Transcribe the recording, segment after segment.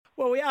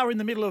Well, we are in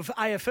the middle of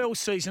AFL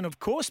season, of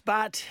course,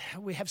 but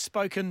we have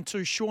spoken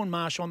to Sean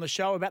Marsh on the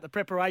show about the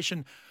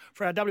preparation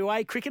for our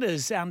WA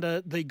cricketers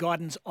under the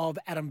guidance of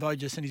Adam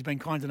Voges, and he's been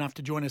kind enough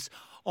to join us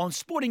on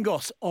Sporting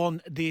Goss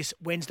on this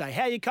Wednesday.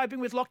 How are you coping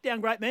with lockdown,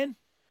 great man?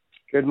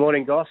 Good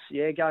morning, Goss.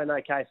 Yeah, going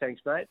okay,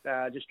 thanks, mate.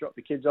 Just dropped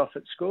the kids off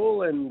at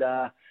school and,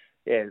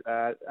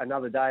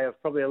 another day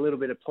of probably a little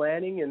bit of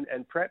planning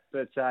and prep,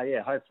 but,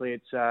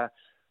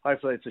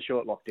 hopefully it's a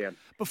short lockdown.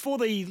 Before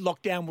the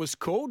lockdown was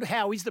called,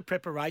 how is the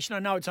preparation? I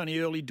know it's only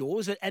early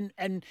doors,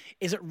 and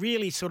is it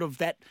really sort of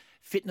that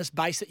fitness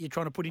base that you're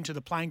trying to put into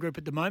the playing group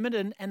at the moment?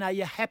 And are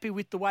you happy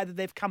with the way that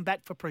they've come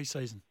back for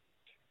pre-season?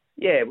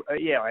 Yeah,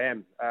 I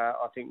am.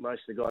 I think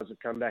most of the guys have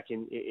come back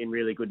in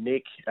really good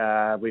nick.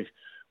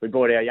 We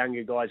brought our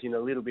younger guys in a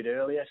little bit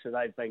earlier, so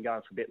they've been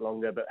going for a bit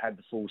longer, but had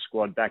the full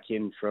squad back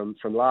in from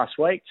last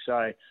week.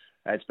 So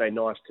it's been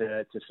nice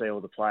to see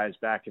all the players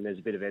back, and there's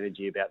a bit of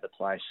energy about the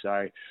place.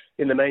 So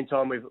in the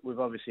meantime, we've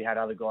obviously had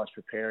other guys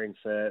preparing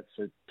for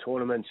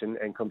tournaments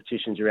and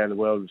competitions around the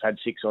world. We've had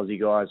 6 Aussie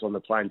guys on the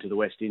plane to the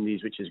West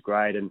Indies, which is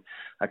great, and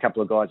a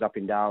couple of guys up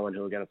in Darwin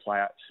who are going to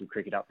play some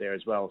cricket up there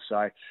as well.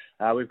 So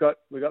we've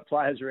got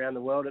players around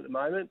the world at the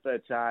moment,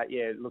 but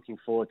looking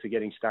forward to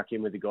getting stuck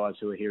in with the guys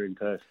who are here in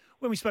Perth.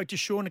 When we spoke to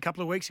Sean a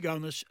couple of weeks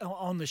ago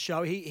on the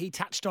show, he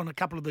touched on a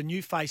couple of the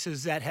new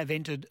faces that have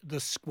entered the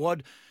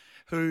squad,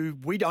 who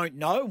we don't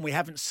know and we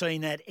haven't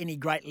seen at any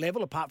great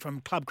level apart from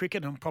club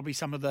cricket and probably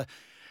some of the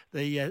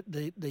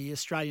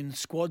Australian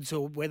squads,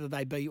 or whether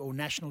they be or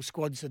national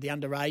squads of the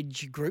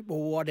underage group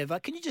or whatever.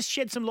 Can you just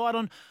shed some light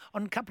on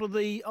a couple of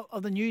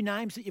the new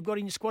names that you've got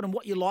in your squad and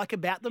what you like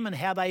about them and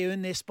how they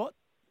earn their spot?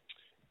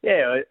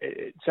 Yeah,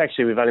 it's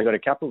actually, we've only got a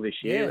couple this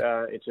year.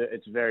 Yeah.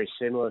 It's a very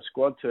similar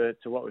squad to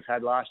what we've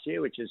had last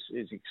year, which is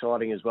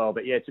exciting as well.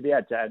 But yeah, to be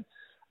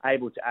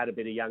able to add a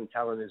bit of young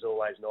talent is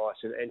always nice.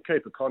 And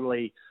Cooper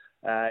Connolly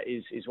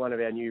is one of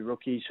our new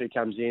rookies who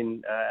comes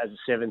in as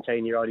a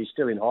 17-year-old. He's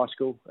still in high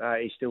school.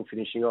 He's still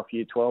finishing off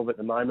year 12 at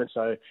the moment,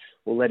 so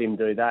we'll let him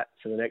do that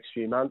for the next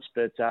few months.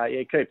 But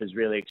Cooper's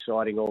really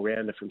exciting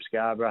all-rounder from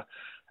Scarborough.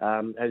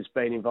 Has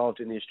been involved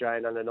in the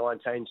Australian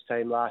under-19s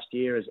team last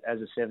year as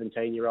a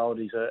 17-year-old.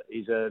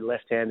 He's a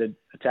left-handed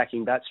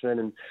attacking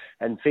batsman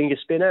and finger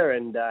spinner,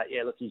 and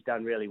he's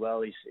done really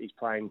well. He's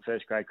playing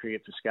first-grade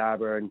cricket for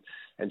Scarborough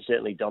and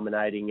certainly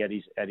dominating at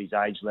his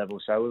age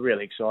level. So we're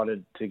really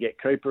excited to get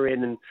Cooper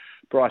in, and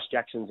Bryce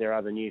Jackson's our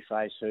other new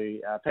face who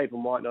people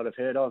might not have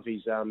heard of.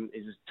 He's a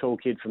tall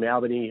kid from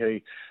Albany who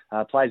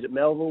plays at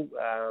Melville,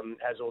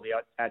 has all the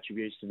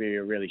attributes to be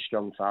a really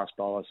strong fast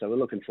bowler. So we're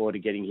looking forward to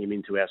getting him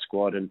into our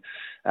squad. And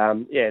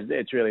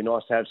it's really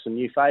nice to have some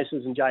new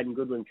faces. And Jaden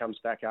Goodwin comes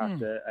back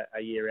after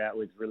a year out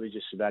with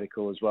religious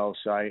sabbatical as well.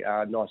 So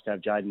nice to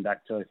have Jaden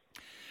back too.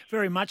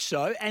 Very much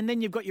so. And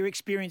then you've got your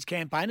experienced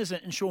campaigners,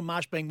 and Sean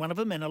Marsh being one of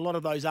them, and a lot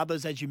of those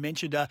others, as you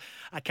mentioned, are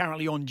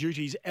currently on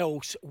duties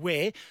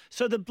elsewhere.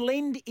 So the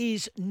blend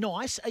is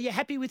nice. Are you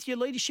happy with your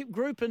leadership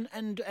group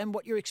and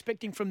what you're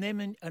expecting from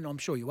them, and I'm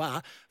sure you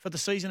are, for the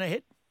season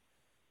ahead?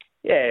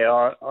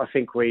 Yeah, I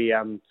think we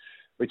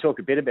talk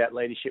a bit about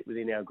leadership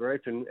within our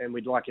group, and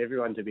we'd like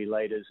everyone to be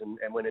leaders. And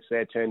when it's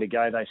their turn to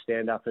go, they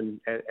stand up and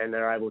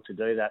they're able to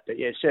do that. But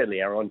yeah,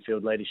 certainly our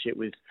on-field leadership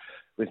with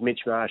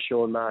Mitch Marsh,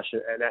 Sean Marsh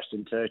and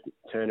Ashton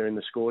Turner in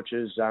the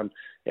Scorchers.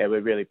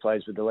 We're really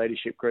pleased with the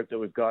leadership group that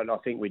we've got. And I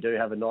think we do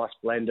have a nice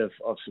blend of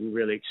some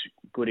really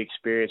good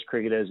experienced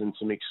cricketers and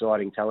some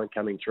exciting talent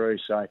coming through.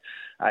 So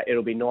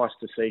it'll be nice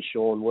to see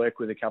Sean work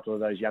with a couple of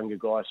those younger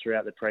guys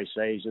throughout the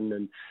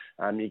pre-season.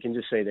 And you can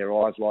just see their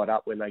eyes light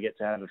up when they get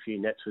to have a few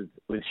nets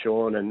with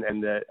Sean and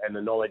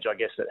the knowledge, I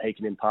guess, that he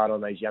can impart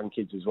on these young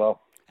kids as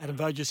well. Adam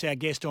Voges, our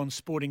guest on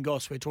Sporting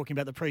Goss. We're talking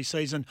about the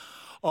pre-season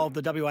of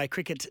the WA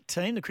cricket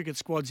team, the cricket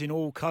squads in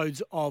all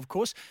codes, of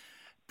course.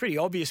 Pretty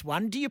obvious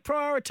one. Do you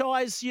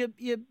prioritise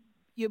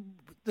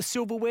the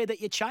silverware that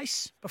you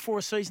chase before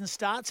a season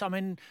starts? I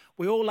mean,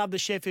 we all love the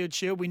Sheffield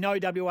Shield. We know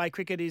WA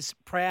cricket is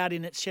proud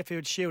in its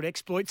Sheffield Shield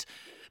exploits.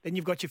 Then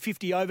you've got your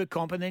 50 over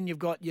comp, and then you've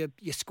got your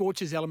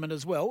Scorchers element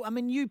as well. I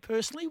mean, you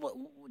personally,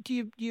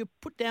 do you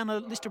put down a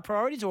list of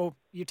priorities, or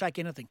you take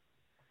anything?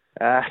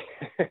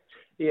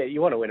 Yeah,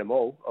 you want to win them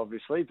all,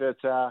 obviously. But,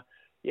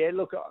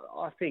 look,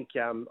 I think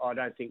I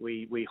don't think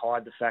we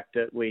hide the fact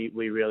that we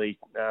really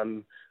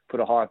put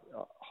a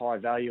high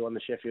value on the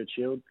Sheffield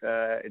Shield.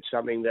 It's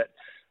something that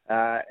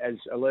has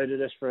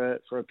eluded us for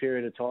a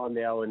period of time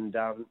now. And,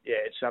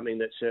 it's something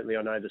that certainly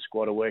I know the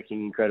squad are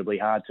working incredibly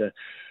hard to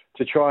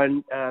try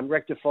and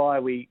rectify.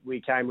 We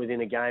came within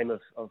a game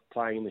of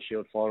playing in the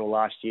Shield final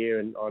last year,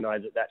 and I know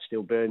that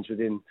still burns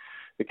within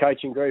the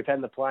coaching group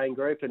and the playing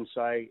group, and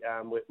so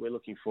we're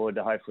looking forward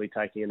to hopefully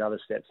taking another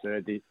step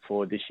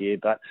forward this year.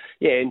 But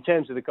yeah, in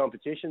terms of the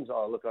competitions,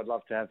 I'd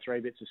love to have 3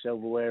 bits of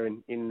silverware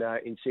in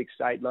 6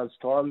 to 8 months'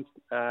 time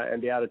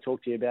and be able to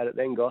talk to you about it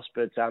then, Goss.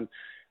 But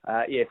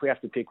if we have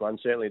to pick one,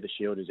 certainly the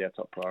Shield is our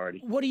top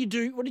priority. What do you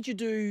do? What did you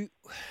do?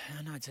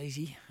 I know it's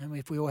easy. I mean,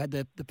 if we all had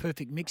the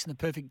perfect mix and the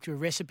perfect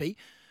recipe,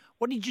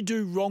 What did you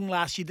do wrong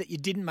last year that you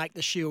didn't make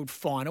the Shield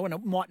final? And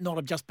it might not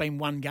have just been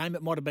one game;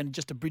 it might have been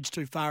just a bridge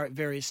too far at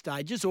various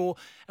stages.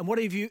 And what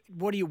do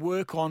you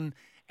work on?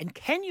 And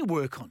can you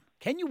work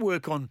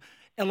on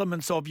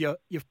elements of your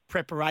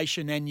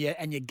preparation and your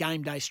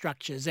game day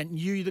structures, and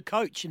you, the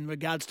coach, in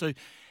regards to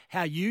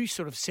how you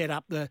sort of set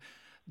up the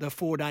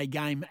 4-day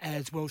game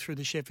as well through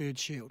the Sheffield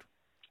Shield?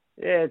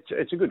 Yeah,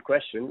 it's a good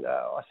question.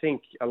 I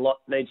think a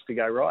lot needs to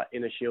go right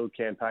in a Shield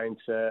campaign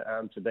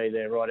to be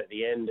there right at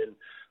the end. And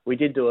we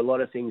did do a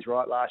lot of things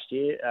right last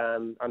year.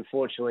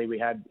 Unfortunately, we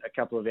had a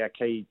couple of our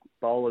key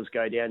bowlers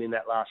go down in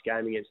that last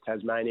game against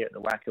Tasmania at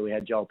the Wacker. We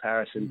had Joel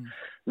Paris and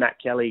Matt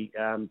Kelly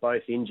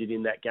both injured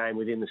in that game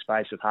within the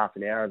space of half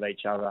an hour of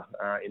each other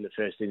in the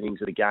first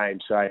innings of the game.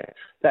 So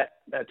that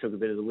took a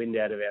bit of the wind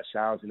out of our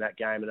sails in that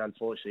game, and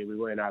unfortunately we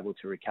weren't able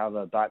to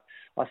recover. But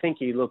I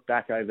think you look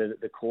back over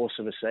the course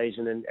of a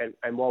season,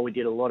 and while we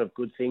did a lot of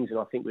good things, and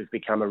I think we've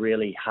become a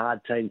really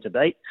hard team to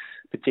beat,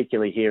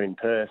 particularly here in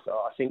Perth,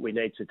 I think we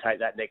need to take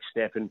that next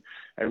step and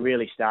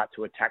really start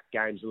to attack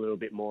games a little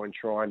bit more and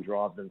try and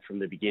drive them from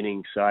the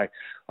beginning. So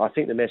I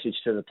think the message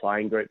to the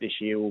playing group this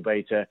year will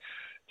be to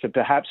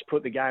perhaps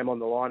put the game on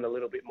the line a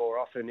little bit more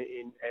often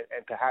and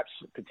perhaps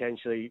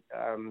potentially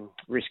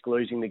risk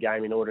losing the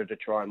game in order to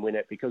try and win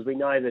it, because we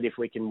know that if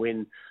we can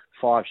win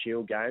 5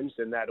 Shield games,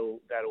 then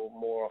that'll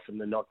more often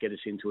than not get us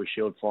into a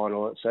Shield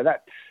final. So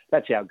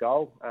that's our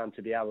goal,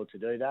 to be able to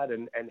do that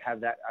and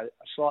have that a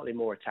slightly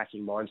more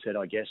attacking mindset,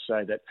 I guess,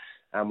 so that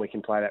we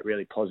can play that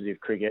really positive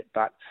cricket.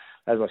 But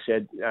as I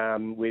said,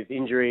 with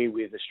injury,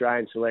 with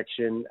Australian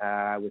selection,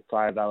 with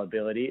player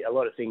availability, a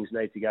lot of things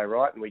need to go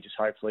right, and we just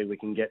hopefully we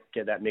can get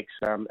that mix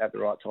at the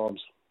right times.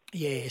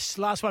 Yes.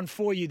 Last one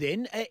for you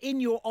then.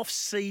 In your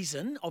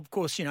off-season, of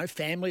course,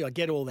 family, I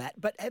get all that,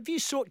 but have you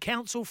sought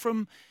counsel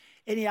from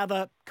any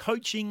other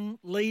coaching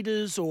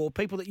leaders or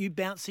people that you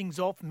bounce things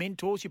off,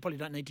 mentors? You probably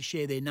don't need to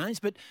share their names,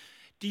 but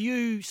do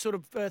you sort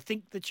of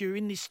think that you're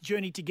in this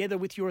journey together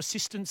with your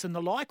assistants and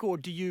the like, or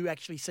do you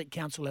actually seek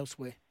counsel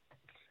elsewhere?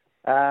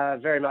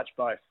 Very much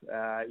both.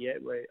 I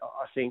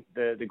think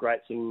the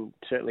great thing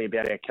certainly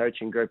about our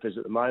coaching group is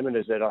at the moment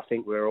is that I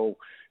think we're all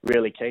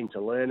really keen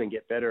to learn and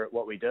get better at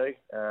what we do.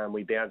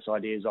 We bounce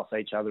ideas off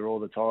each other all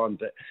the time,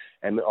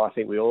 and I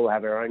think we all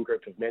have our own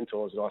group of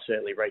mentors, and I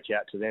certainly reach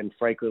out to them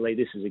frequently.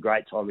 This is a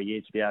great time of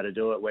year to be able to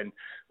do it when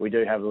we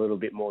do have a little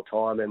bit more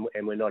time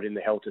and we're not in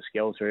the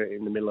helter-skelter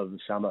in the middle of the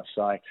summer.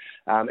 So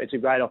it's a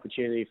great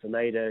opportunity for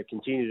me to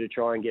continue to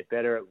try and get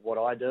better at what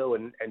I do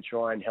and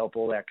try and help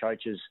all our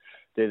coaches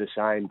do the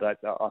same. But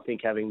I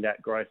think having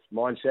that growth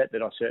mindset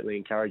that I certainly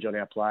encourage on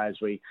our players,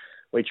 we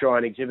try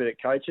and exhibit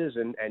at coaches,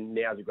 and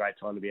now's a great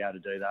time to be able to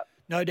do that.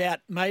 No doubt,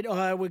 mate.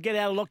 We'll get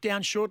out of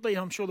lockdown shortly,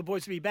 and I'm sure the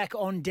boys will be back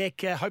on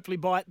deck, hopefully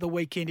by the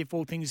weekend if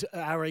all things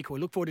are equal.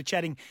 Look forward to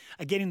chatting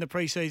again in the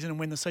pre-season and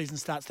when the season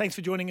starts. Thanks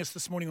for joining us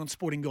this morning on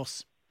Sporting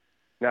Goss.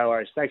 No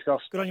worries. Thanks,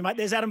 Goss. Good on you, mate.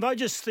 There's Adam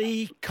Voges,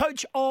 the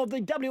coach of the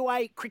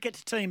WA cricket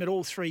team at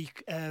all 3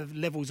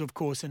 levels, of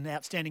course, an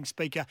outstanding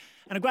speaker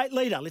and a great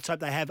leader. Let's hope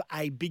they have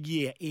a big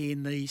year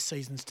in the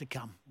seasons to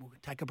come. We'll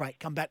take a break,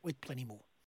 come back with plenty more.